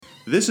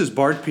This is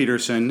Bart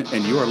Peterson,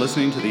 and you are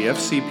listening to the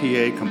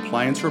FCPA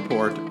Compliance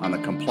Report on the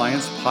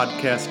Compliance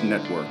Podcast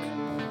Network.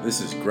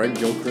 This is Greg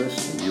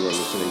Gilchrist, and you are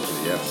listening to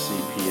the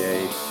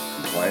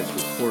FCPA Compliance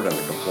Report on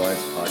the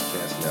Compliance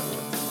Podcast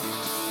Network.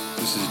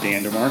 This is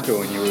Dan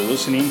DeMarco, and you are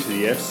listening to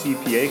the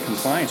FCPA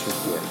Compliance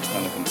Report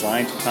on the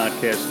Compliance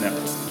Podcast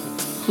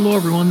Network. Hello,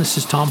 everyone. This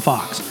is Tom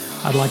Fox.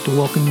 I'd like to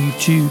welcome you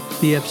to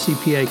the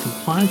FCPA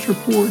Compliance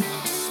Report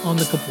on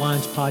the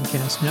Compliance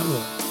Podcast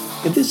Network.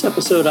 In this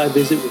episode, I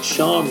visit with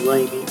Sean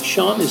Ramey.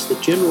 Sean is the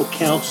General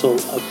Counsel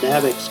of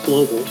Navex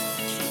Global,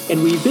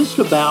 and we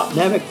visit about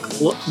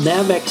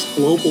Navex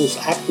Global's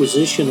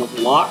acquisition of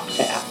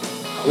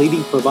LockPath, a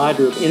leading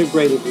provider of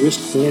integrated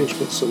risk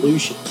management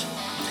solutions.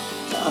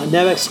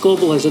 Navex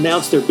Global has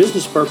announced their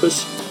business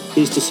purpose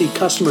is to see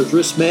customers'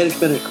 risk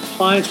management and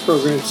compliance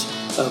programs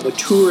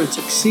mature and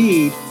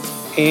succeed,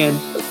 and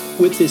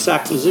with this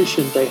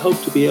acquisition, they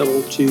hope to be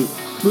able to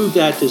move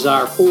that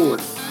desire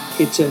forward.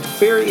 It's a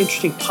very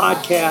interesting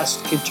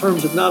podcast in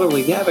terms of not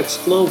only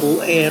Navex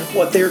Global and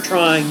what they're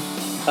trying,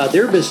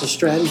 their business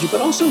strategy,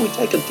 but also we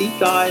take a deep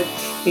dive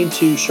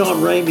into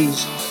Sean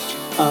Ramey's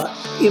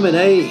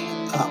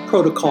M&A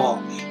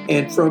protocol.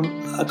 And from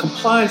a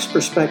compliance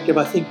perspective,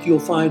 I think you'll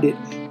find it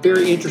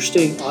very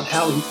interesting on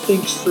how he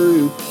thinks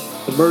through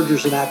the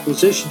mergers and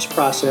acquisitions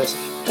process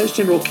as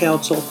General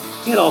Counsel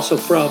and also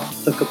from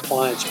the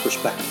compliance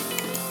perspective.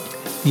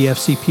 The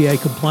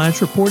FCPA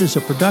Compliance Report is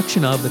a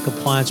production of the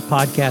Compliance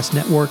Podcast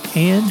Network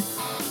and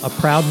a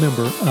proud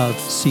member of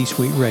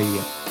C-Suite Radio.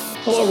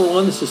 Hello,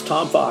 everyone. This is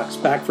Tom Fox,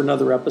 back for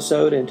another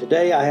episode. And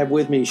today I have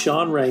with me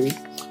Sean Ramey.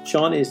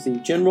 Sean is the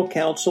General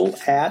Counsel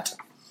at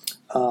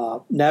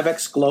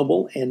Navex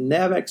Global. And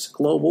Navex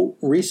Global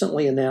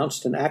recently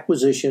announced an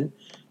acquisition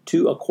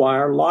to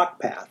acquire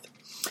LockPath.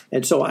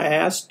 And so I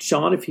asked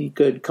Sean if he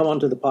could come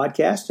onto the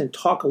podcast and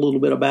talk a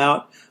little bit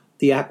about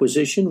the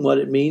acquisition, what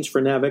it means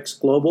for Navex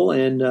Global,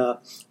 and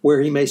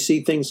where he may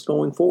see things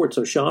going forward.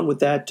 So, Sean,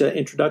 with that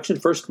introduction,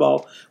 first of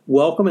all,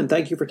 welcome and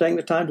thank you for taking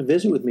the time to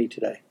visit with me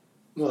today.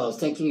 Well,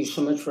 thank you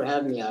so much for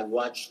having me. I've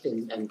watched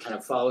and kind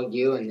of followed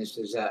you, and this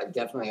is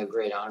definitely a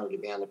great honor to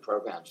be on the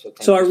program.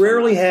 So I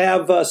rarely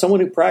have someone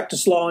who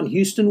practiced law in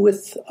Houston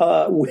with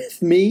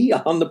me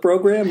on the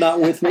program,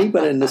 not with me,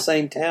 but in the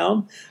same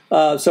town.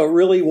 So I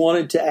really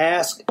wanted to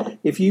ask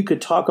if you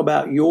could talk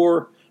about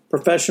your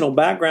professional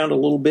background a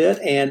little bit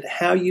and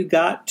how you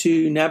got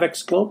to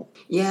Navex Global.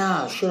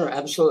 Yeah, sure,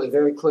 absolutely.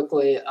 Very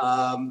quickly,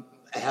 I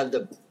had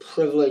the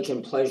privilege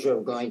and pleasure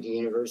of going to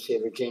University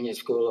of Virginia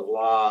School of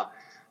Law.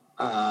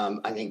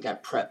 I think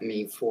that prepped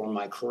me for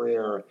my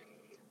career.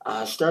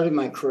 Started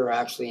my career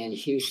actually in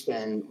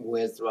Houston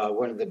with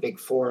one of the big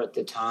four at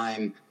the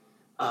time.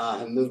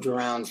 Have moved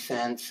around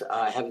since.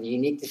 I have the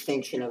unique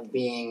distinction of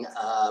being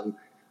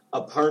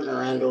a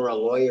partner and or a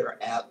lawyer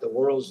at the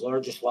world's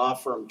largest law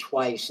firm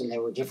twice, and they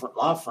were different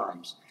law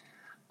firms.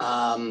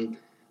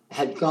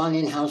 Had gone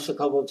in-house a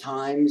couple of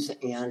times,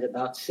 and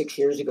about 6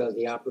 years ago,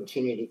 the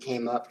opportunity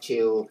came up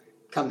to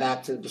come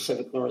back to the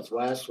Pacific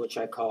Northwest, which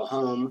I call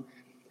home,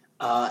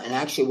 and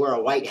actually wear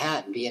a white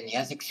hat and be in the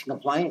ethics and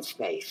compliance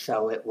space.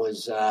 So it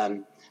was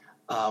a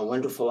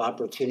wonderful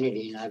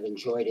opportunity, and I've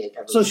enjoyed it.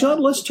 So, Sean,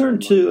 let's turn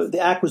to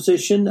the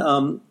acquisition.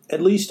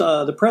 At least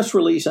the press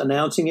release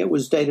announcing it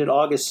was dated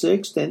August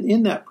 6th. And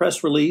in that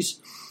press release,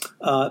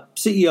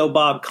 CEO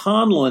Bob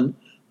Conlon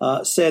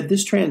said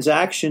this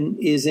transaction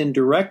is in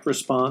direct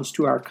response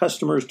to our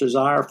customers'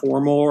 desire for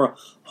a more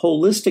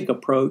holistic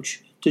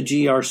approach to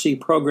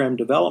GRC program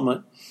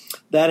development.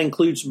 That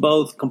includes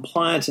both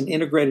compliance and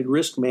integrated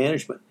risk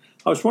management.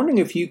 I was wondering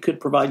if you could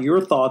provide your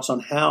thoughts on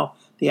how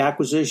the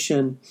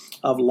acquisition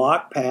of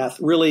LockPath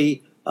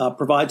really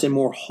provides a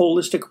more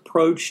holistic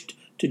approach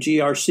to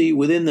GRC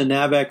within the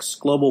Navex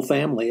Global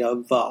family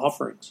of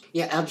offerings.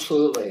 Yeah,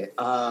 absolutely.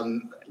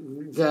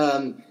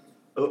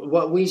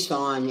 What we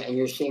saw, and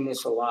you're seeing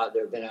this a lot,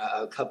 there have been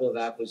a couple of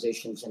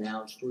acquisitions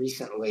announced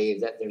recently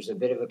that there's a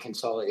bit of a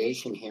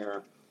consolidation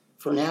here.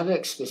 For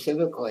Navex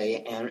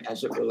specifically, and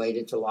as it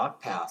related to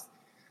LockPath,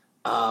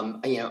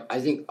 I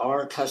think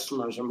our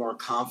customers are more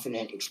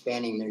confident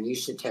expanding their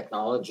use of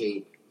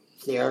technology.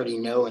 They already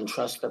know and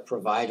trust the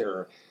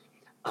provider.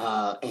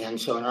 And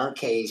so in our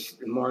case,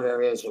 the more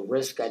areas of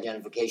risk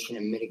identification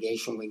and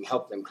mitigation we can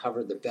help them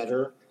cover, the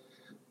better.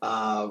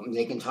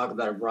 They can talk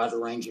about a broader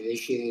range of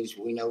issues.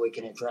 We know we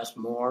can address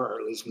more,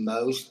 or at least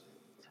most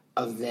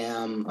of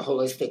them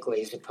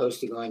holistically, as opposed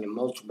to going to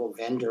multiple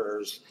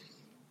vendors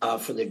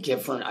for the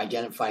different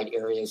identified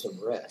areas of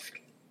risk.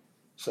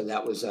 So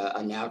that was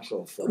a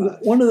natural for us.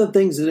 One of the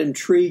things that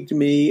intrigued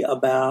me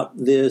about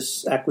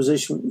this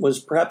acquisition was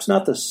perhaps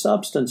not the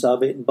substance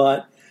of it,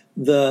 but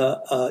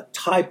the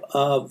type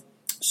of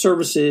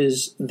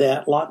services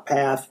that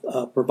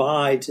LockPath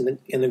provides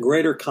in the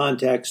greater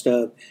context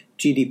of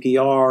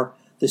GDPR,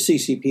 the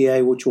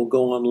CCPA, which will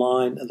go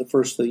online the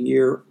first of the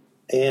year,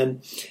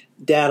 and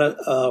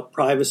data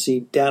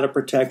privacy, data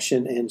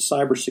protection, and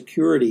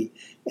cybersecurity.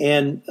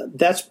 And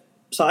that's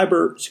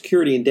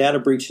cybersecurity and data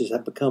breaches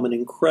have become an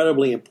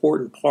incredibly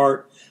important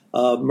part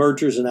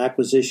mergers and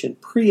acquisition,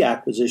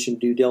 pre-acquisition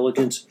due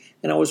diligence.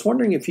 And I was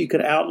wondering if you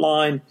could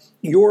outline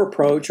your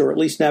approach, or at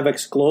least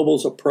Navex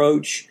Global's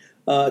approach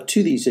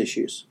to these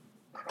issues.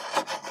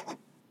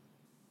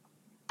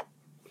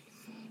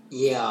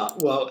 Yeah,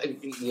 well,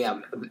 yeah,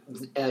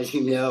 as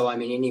you know, I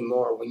mean,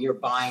 anymore, when you're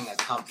buying a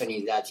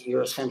company,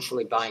 you're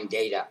essentially buying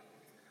data.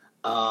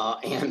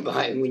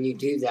 When you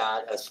do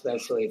that,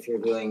 especially if you're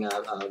doing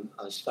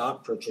a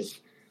stock purchase,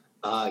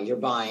 you're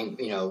buying,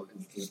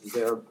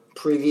 their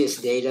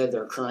previous data,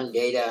 their current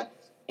data,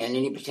 and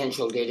any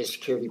potential data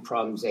security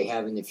problems they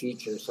have in the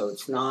future. So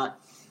it's not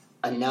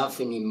enough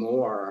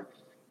anymore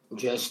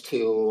just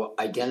to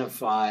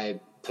identify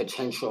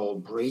potential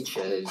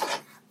breaches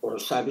or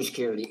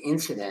cybersecurity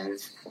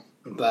incidents,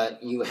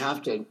 but you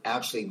have to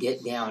actually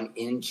get down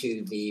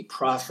into the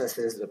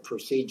processes, the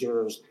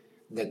procedures,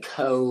 the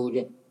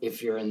code,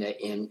 if you're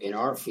in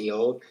our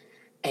field,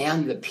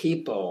 and the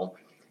people,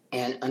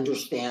 and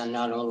understand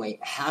not only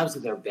has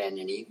there been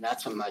any,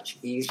 that's a much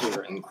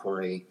easier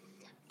inquiry,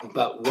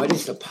 but what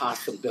is the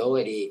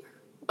possibility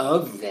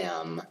of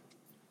them,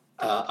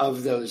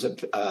 of those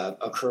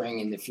occurring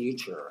in the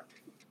future?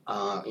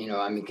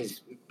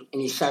 Because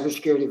any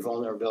cybersecurity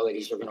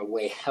vulnerabilities are going to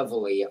weigh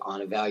heavily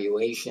on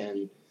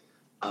evaluation,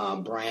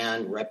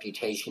 brand,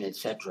 reputation,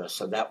 etc.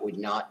 So that would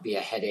not be a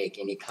headache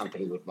any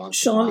company would want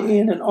Sean, to buy.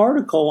 in an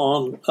article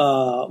on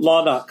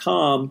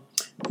law.com,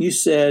 you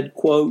said,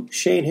 quote,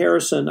 Shane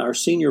Harrison, our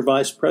Senior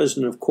Vice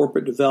President of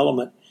Corporate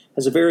Development,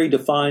 has a very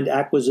defined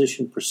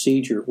acquisition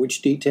procedure,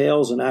 which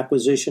details an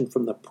acquisition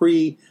from the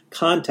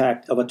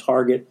pre-contact of a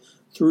target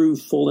through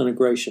full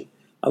integration.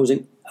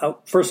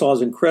 First of all, I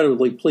was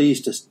incredibly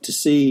pleased to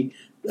see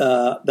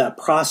that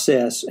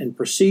process and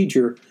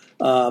procedure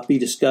be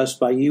discussed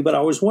by you. But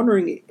I was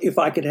wondering if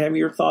I could have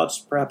your thoughts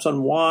perhaps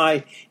on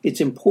why it's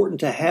important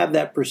to have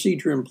that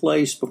procedure in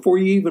place before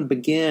you even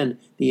begin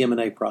the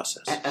M&A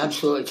process.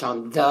 Absolutely,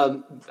 Tom.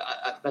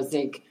 I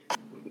think,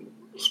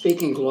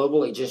 speaking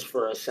globally just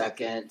for a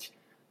second,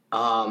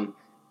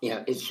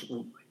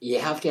 you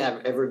have to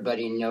have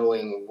everybody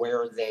knowing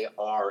where they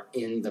are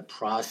in the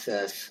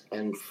process.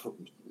 And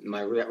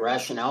my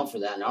rationale for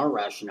that, and our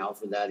rationale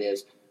for that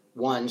is,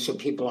 one, so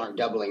people aren't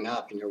doubling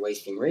up and you're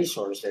wasting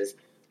resources,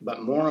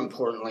 but more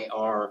importantly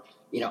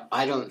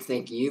I don't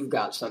think you've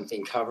got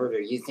something covered or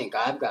you think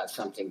I've got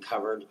something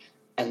covered,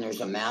 and there's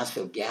a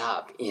massive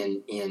gap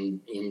in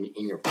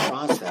your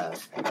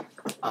process.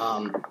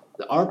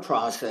 Our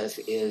process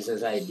is,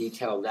 as I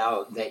detailed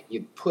out, that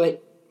you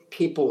put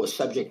people with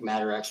subject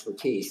matter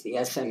expertise, the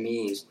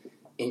SMEs,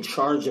 in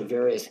charge of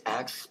various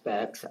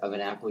aspects of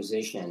an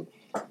acquisition.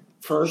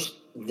 First,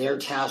 they're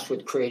tasked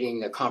with creating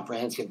the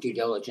comprehensive due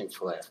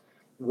diligence list.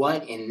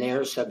 What in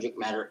their subject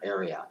matter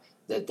area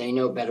that they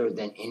know better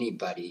than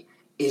anybody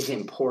is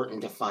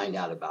important to find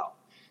out about.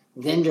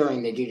 Then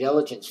during the due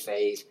diligence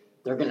phase,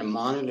 they're going to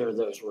monitor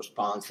those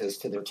responses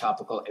to their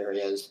topical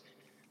areas.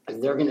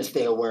 And they're going to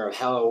stay aware of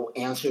how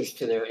answers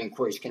to their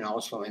inquiries can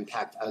also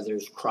impact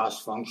others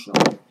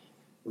cross-functionally.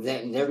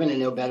 Then they're going to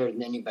know better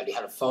than anybody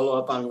how to follow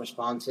up on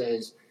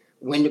responses,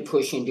 when to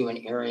push into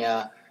an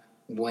area,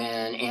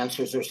 when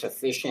answers are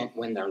sufficient,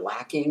 when they're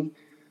lacking.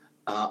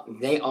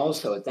 They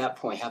also, at that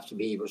point, have to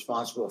be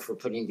responsible for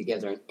putting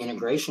together an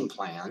integration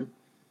plan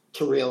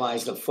to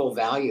realize the full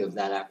value of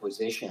that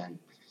acquisition.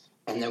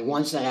 And then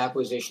once that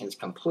acquisition is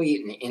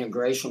complete and the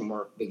integration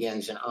work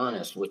begins in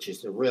earnest, which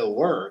is the real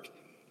work,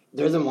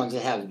 they're the ones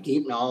that have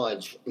deep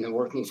knowledge in the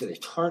workings of the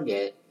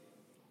target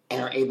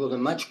and are able to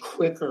much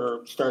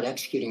quicker start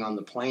executing on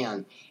the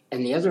plan.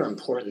 And the other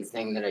important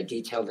thing that I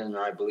detailed in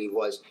there, I believe,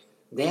 was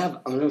they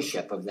have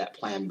ownership of that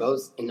plan,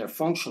 both in their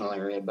functional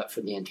area, but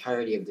for the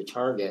entirety of the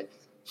target.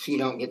 So you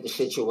don't get the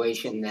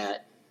situation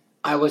that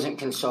I wasn't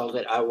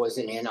consulted, I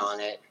wasn't in on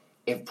it.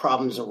 If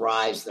problems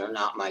arise, they're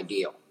not my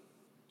deal.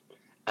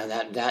 And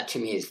that to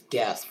me is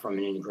death from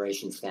an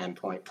integration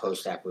standpoint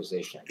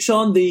post-acquisition.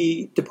 Sean,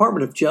 the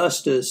Department of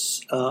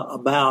Justice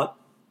about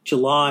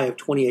July of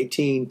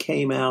 2018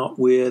 came out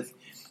with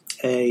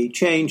a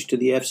change to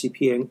the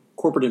FCPA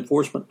corporate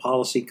enforcement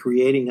policy,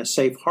 creating a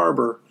safe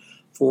harbor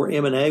for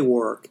M&A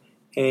work.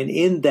 And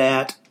in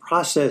that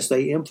process,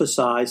 they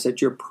emphasize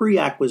that your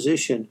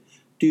pre-acquisition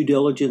due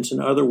diligence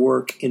and other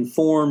work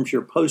informs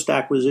your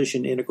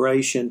post-acquisition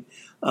integration.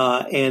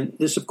 And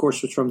this, of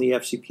course, was from the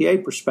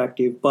FCPA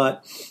perspective.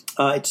 But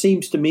it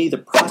seems to me the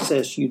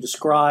process you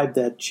described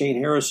that Shane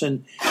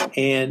Harrison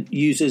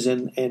uses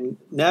and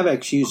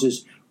Navex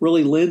uses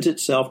really lends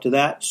itself to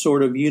that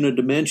sort of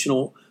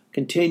unidimensional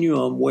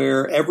continuum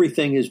where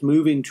everything is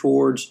moving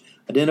towards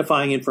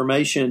identifying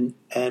information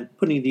and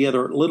putting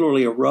together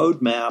literally a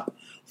roadmap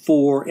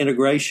for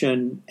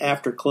integration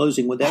after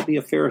closing. Would that be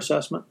a fair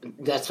assessment?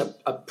 That's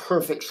a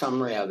perfect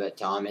summary of it,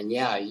 Tom. And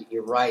yeah,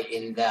 you're right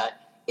in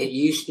that it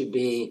used to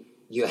be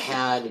you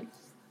had,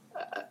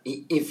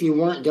 if you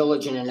weren't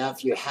diligent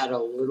enough, you had a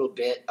little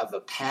bit of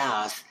a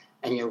pass.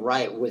 And you're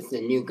right, with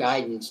the new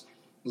guidance,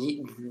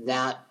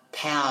 that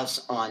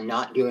pass on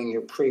not doing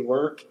your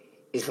pre-work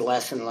is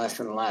less and less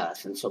and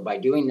less. And so by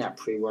doing that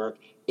pre-work,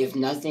 if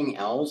nothing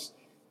else,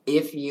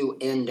 if you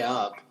end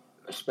up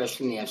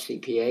especially in the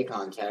FCPA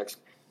context,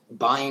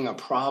 buying a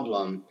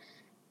problem,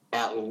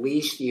 at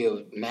least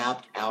you've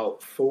mapped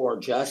out for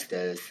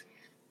justice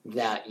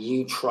that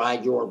you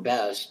tried your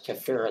best to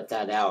ferret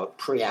that out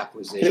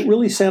pre-acquisition. And it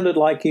really sounded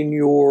like in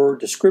your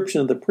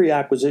description of the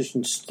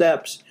pre-acquisition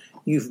steps,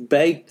 you've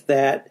baked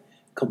that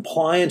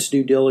compliance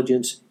due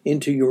diligence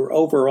into your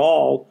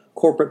overall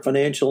corporate,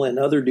 financial, and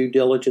other due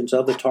diligence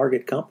of the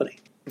target company.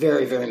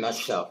 Very, very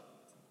much so.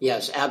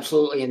 Yes,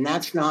 absolutely. And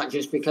that's not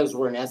just because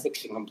we're an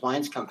ethics and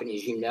compliance company,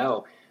 as you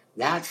know.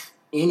 That's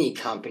any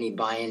company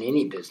buying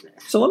any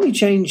business. So let me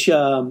change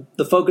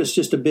the focus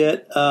just a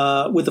bit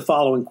with the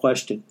following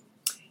question.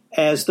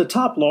 As the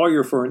top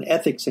lawyer for an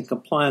ethics and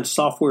compliance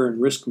software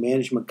and risk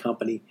management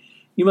company,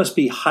 you must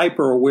be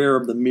hyper aware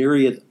of the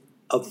myriad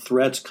of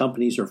threats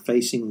companies are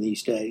facing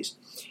these days.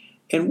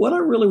 And what I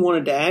really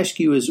wanted to ask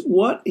you is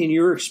what, in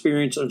your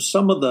experience, are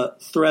some of the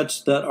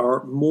threats that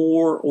are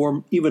more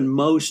or even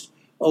most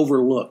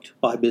overlooked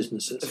by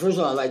businesses? First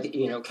of all, I'd like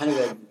to, kind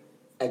of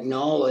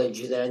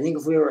acknowledge that I think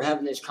if we were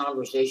having this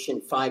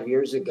conversation 5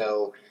 years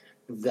ago,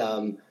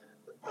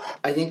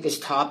 I think this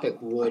topic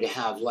would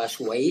have less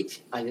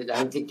weight. I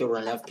don't think there were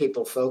enough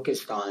people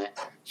focused on it.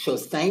 So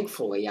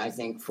thankfully, I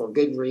think for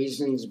good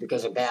reasons,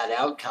 because of bad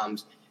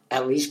outcomes,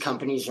 at least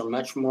companies are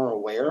much more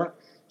aware.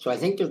 So I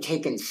think they're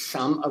taking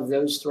some of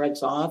those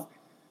threats off.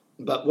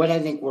 But what I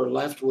think we're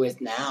left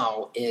with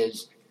now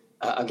is,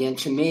 again,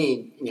 to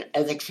me,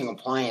 ethics and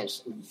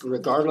compliance,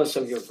 regardless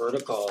of your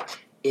vertical,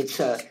 it's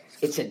a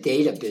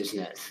data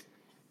business.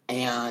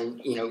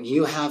 And,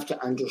 you have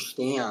to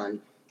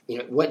understand,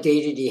 what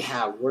data do you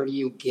have? Where do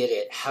you get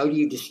it? How do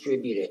you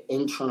distribute it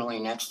internally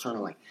and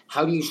externally?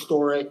 How do you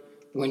store it?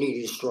 When do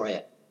you destroy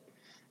it?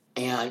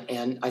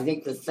 And I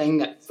think the thing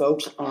that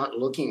folks aren't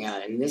looking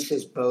at, and this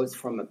is both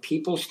from a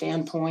people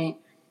standpoint,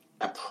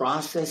 a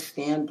process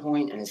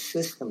standpoint, and a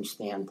system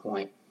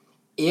standpoint,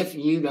 if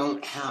you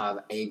don't have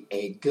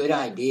a good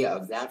idea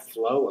of that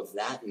flow, of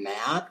that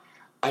map,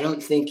 I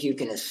don't think you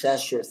can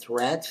assess your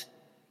threats,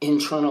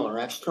 internal or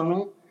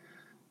external.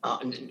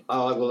 I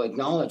will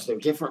acknowledge they're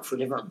different for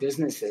different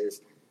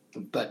businesses,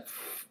 but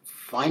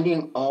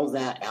finding all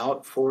that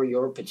out for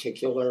your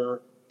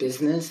particular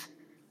business,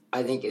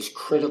 I think, is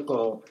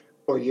critical,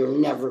 or you're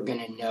never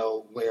going to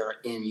know where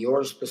in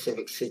your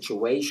specific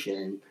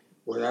situation,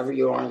 wherever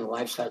you are in the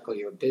life cycle of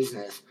your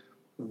business,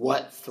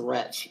 what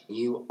threats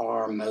you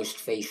are most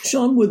facing.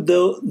 Sean, would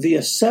the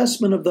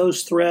assessment of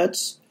those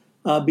threats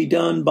be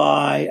done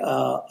by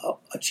a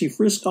chief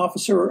risk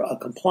officer, a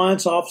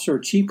compliance officer,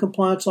 a chief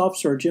compliance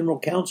officer, a general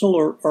counsel,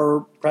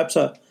 or perhaps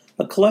a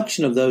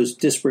collection of those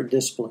disparate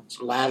disciplines?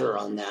 Latter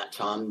on that,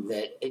 Tom,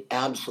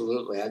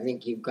 absolutely. I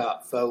think you've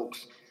got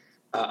folks,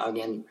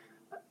 again,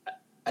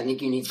 I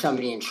think you need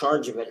somebody in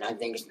charge of it, and I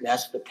think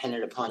that's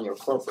dependent upon your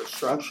corporate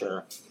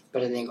structure.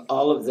 But I think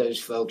all of those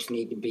folks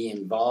need to be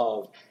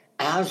involved,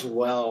 as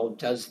well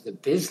does the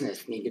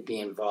business need to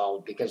be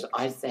involved, because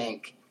I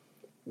think,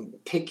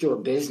 pick your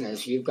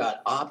business, you've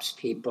got ops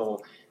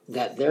people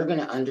that they're going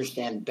to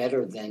understand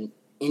better than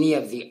any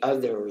of the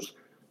others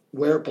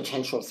where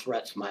potential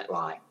threats might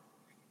lie.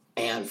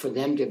 And for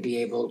them to be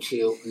able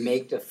to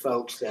make the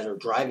folks that are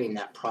driving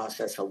that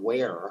process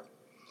aware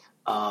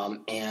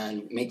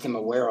and make them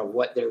aware of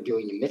what they're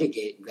doing to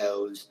mitigate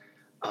those,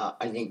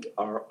 I think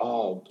are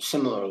all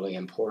similarly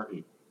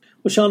important.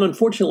 Well, Sean,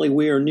 unfortunately,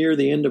 we are near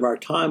the end of our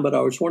time, but I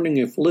was wondering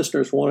if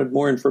listeners wanted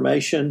more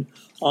information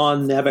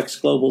on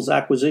Navex Global's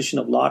acquisition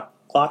of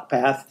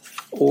LockPath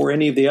or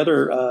any of the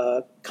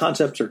other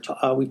concepts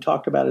we've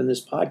talked about in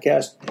this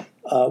podcast.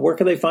 Where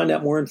can they find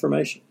out more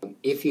information?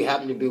 If you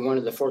happen to be one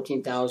of the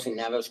 14,000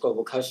 Navex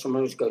Global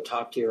customers, go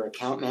talk to your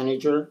account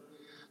manager.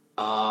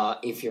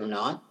 If you're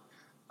not,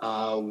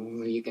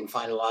 you can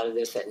find a lot of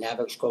this at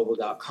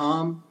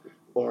navexglobal.com.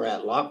 or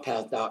at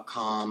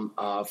lockpath.com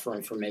for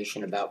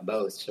information about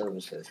both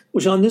services.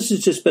 Well, Sean, this has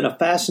just been a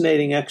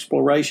fascinating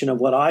exploration of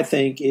what I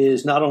think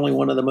is not only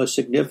one of the most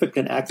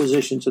significant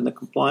acquisitions in the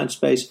compliance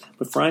space,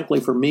 but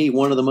frankly, for me,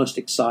 one of the most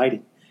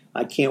exciting.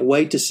 I can't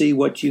wait to see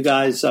what you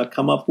guys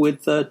come up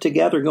with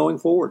together going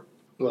forward.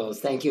 Well,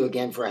 thank you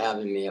again for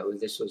having me.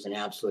 This was an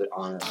absolute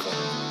honor.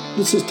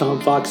 This is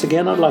Tom Fox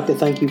again. I'd like to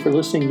thank you for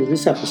listening to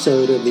this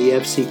episode of the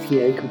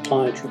FCPA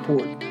Compliance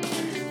Report.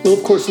 We'll,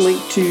 of course, link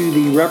to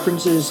the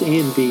references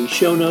in the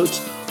show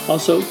notes.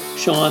 Also,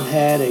 Sean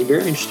had a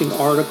very interesting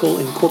article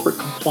in Corporate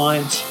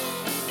Compliance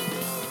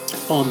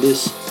on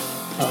this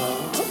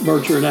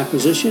merger and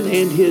acquisition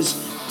and his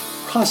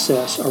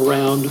process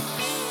around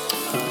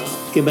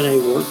M&A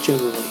work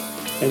generally.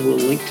 And we'll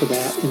link to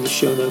that in the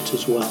show notes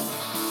as well.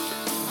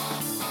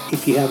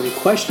 If you have any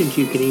questions,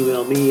 you can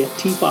email me at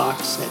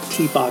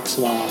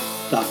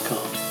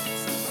tfox@tfoxlaw.com.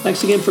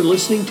 Thanks again for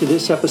listening to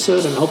this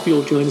episode, and I hope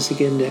you'll join us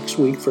again next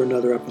week for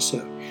another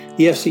episode.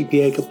 The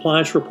FCPA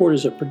Compliance Report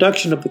is a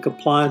production of the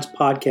Compliance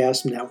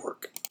Podcast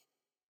Network.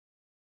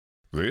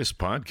 This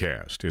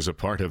podcast is a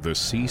part of the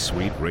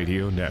C-Suite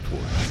Radio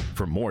Network.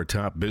 For more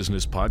top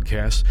business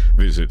podcasts,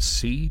 visit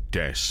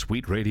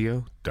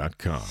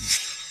c-suiteradio.com.